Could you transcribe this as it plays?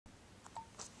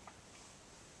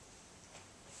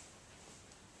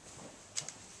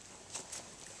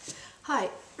Hi,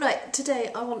 right,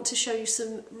 today I want to show you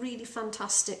some really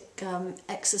fantastic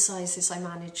exercises I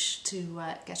managed to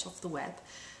get off the web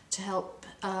to help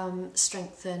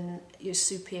strengthen your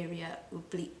superior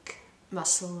oblique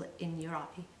muscle in your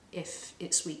eye, if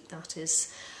it's weak, that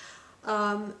is.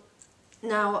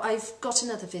 Now I've got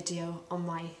another video on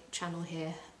my channel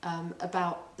here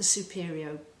about the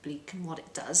superior oblique and what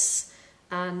it does,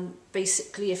 and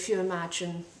basically if you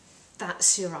imagine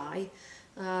that's your eye,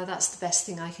 that's the best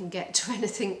thing I can get to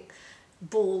anything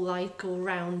ball-like or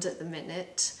round at the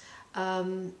minute.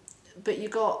 But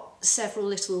you've got several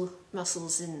little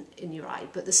muscles in your eye,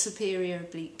 but the superior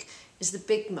oblique is the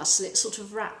big muscle. It sort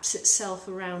of wraps itself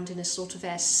around in a sort of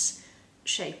S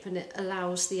shape, and it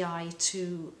allows the eye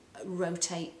to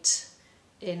rotate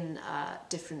in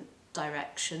different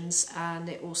directions, and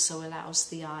it also allows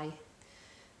the eye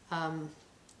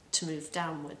to move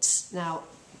downwards. Now,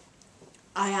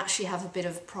 I actually have a bit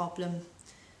of a problem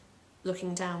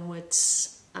looking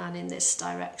downwards and in this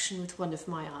direction with one of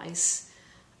my eyes,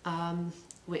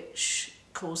 which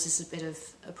causes a bit of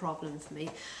a problem for me.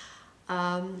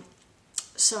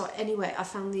 So anyway, I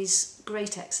found these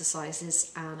great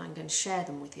exercises and I'm going to share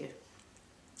them with you.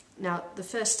 Now, the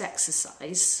first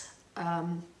exercise,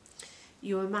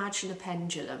 you imagine a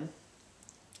pendulum,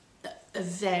 a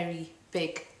very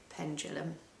big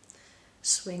pendulum,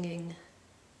 swinging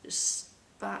just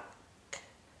back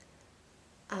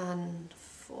and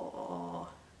forth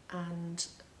and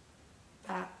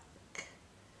back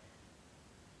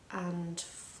and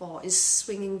forth. Is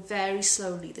swinging very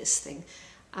slowly, this thing,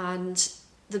 and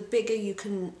the bigger you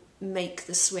can make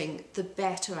the swing, the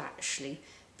better actually,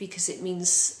 because it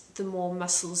means the more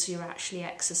muscles you're actually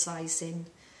exercising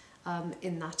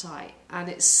in that eye, and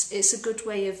it's a good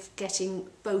way of getting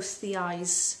both the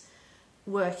eyes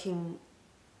working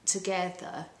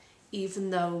together, even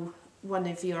though one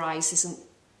of your eyes isn't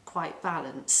quite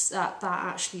balanced. That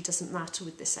actually doesn't matter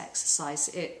with this exercise.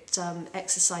 It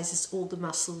exercises all the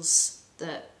muscles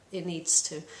that it needs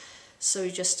to. So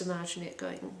you just imagine it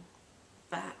going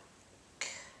back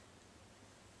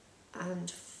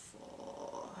and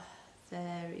forth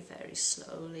very, very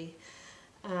slowly,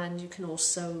 and you can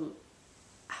also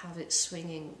have it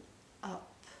swinging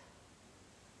up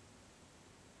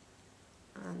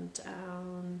and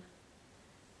down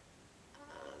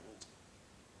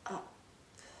and up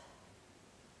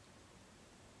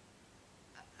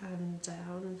and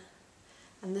down.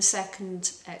 And the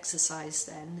second exercise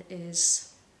then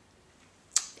is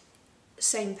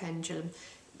same pendulum,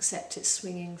 except it's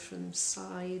swinging from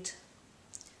side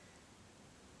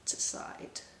to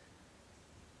side.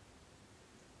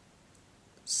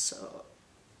 So,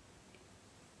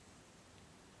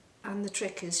 and the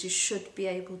trick is you should be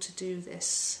able to do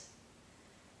this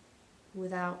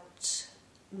without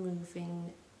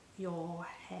moving your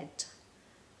head,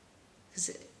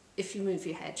 because if you move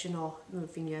your head, you're not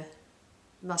moving your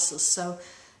muscles. So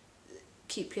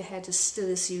keep your head as still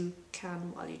as you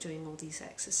can while you're doing all these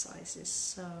exercises.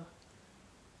 So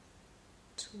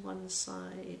to one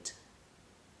side,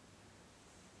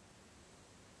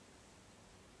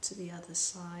 to the other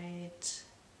side,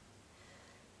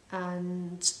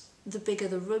 and the bigger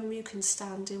the room you can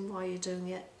stand in while you're doing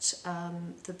it,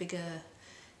 the bigger,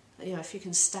 you know, if you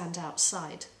can stand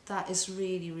outside, that is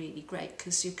really, really great,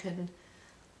 because you can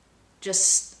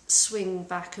just swing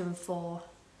back and forth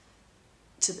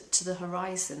to the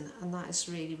horizon, and that is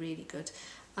really, really good.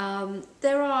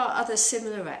 There are other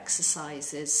similar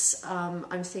exercises.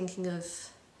 I'm thinking of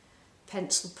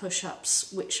pencil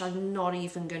push-ups, which I'm not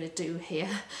even going to do here.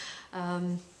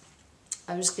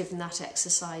 I was given that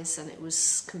exercise and it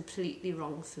was completely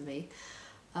wrong for me.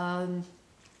 And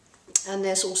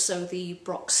there's also the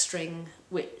Brock string,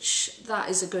 which that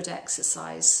is a good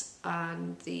exercise,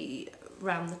 and the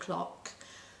round the clock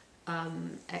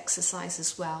exercise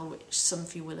as well, which some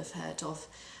of you will have heard of.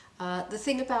 The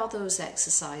thing about those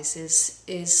exercises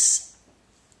is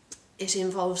it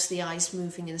involves the eyes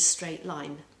moving in a straight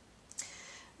line.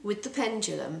 With the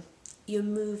pendulum, you're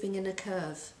moving in a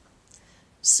curve,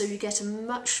 so you get a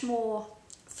much more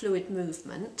fluid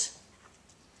movement,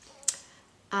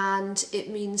 and it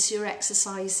means you're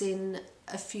exercising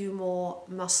a few more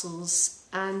muscles,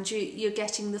 and you're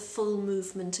getting the full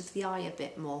movement of the eye a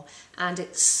bit more, and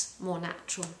it's more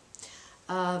natural.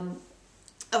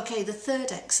 Okay, the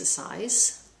third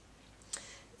exercise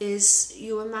is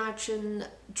you imagine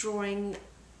drawing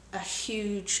a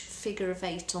huge figure of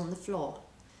 8 on the floor.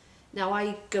 Now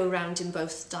I go round in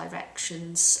both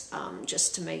directions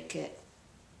just to make it,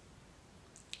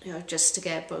 you know, just to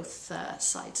get both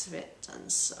sides of it done.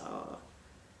 So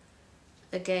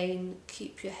again,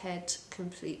 keep your head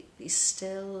completely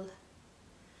still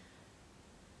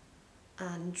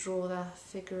and draw that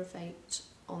figure of 8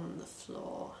 on the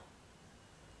floor.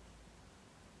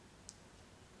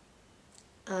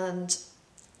 And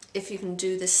if you can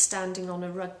do this standing on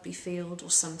a rugby field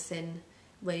or something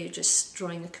where you're just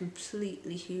drawing a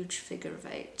completely huge figure of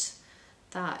 8,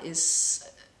 that is,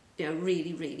 you know,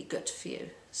 really, really good for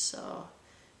you. So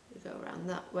we go around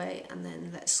that way, and then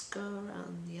let's go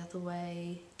around the other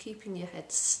way, keeping your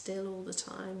head still all the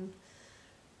time.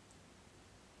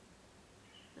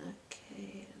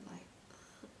 Okay, like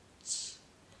that.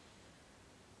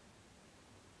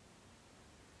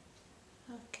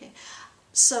 Okay,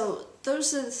 so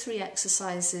those are the 3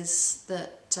 exercises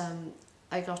that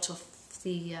I got off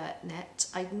the net.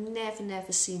 I'd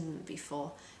never seen them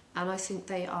before, and I think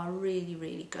they are really,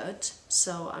 really good,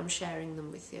 so I'm sharing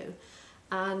them with you.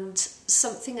 And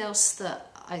something else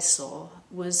that I saw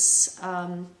was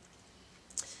a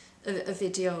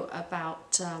video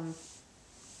about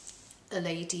a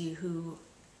lady who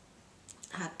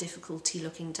had difficulty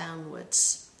looking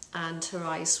downwards, and her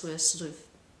eyes were sort of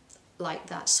like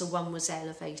that, so one was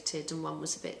elevated and one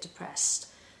was a bit depressed,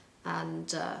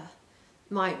 and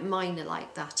mine are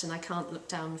like that, and I can't look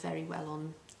down very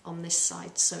well on this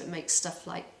side, so it makes stuff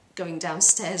like going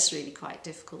downstairs really quite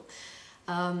difficult.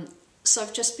 So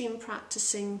I've just been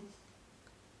practicing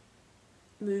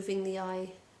moving the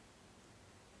eye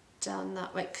down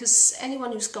that way, because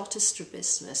anyone who's got a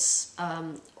strabismus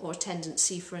or a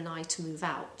tendency for an eye to move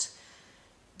out,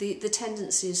 the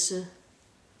tendency is to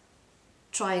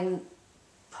try and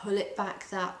pull it back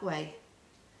that way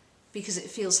because it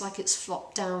feels like it's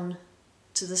flopped down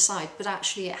to the side, but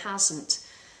actually it hasn't.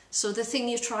 So the thing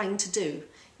you're trying to do,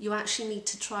 you actually need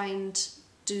to try and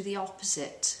do the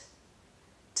opposite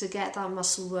to get that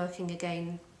muscle working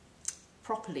again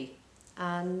properly.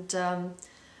 And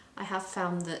I have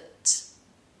found that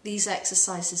these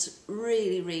exercises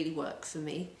really, really work for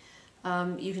me.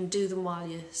 You can do them while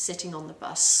you're sitting on the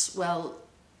bus. Well,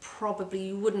 probably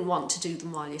you wouldn't want to do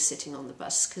them while you're sitting on the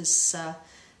bus, because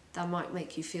that might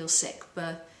make you feel sick,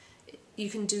 but you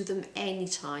can do them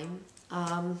anytime.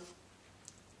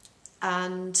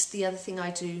 And the other thing I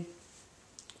do,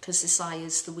 because this eye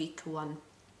is the weaker one,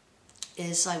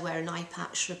 is I wear an eye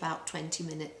patch for about 20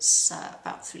 minutes,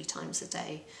 about 3 times a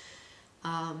day.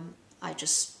 I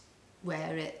just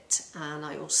wear it, and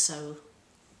I also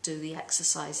do the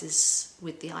exercises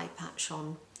with the eye patch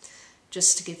on,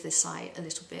 just to give this eye a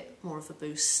little bit more of a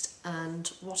boost.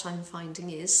 And what I'm finding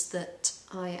is that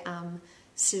I am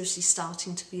seriously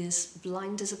starting to be as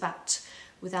blind as a bat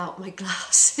without my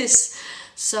glasses.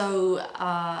 So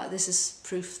this is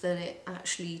proof that it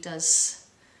actually does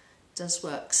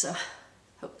work. So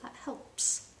hope that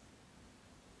helps.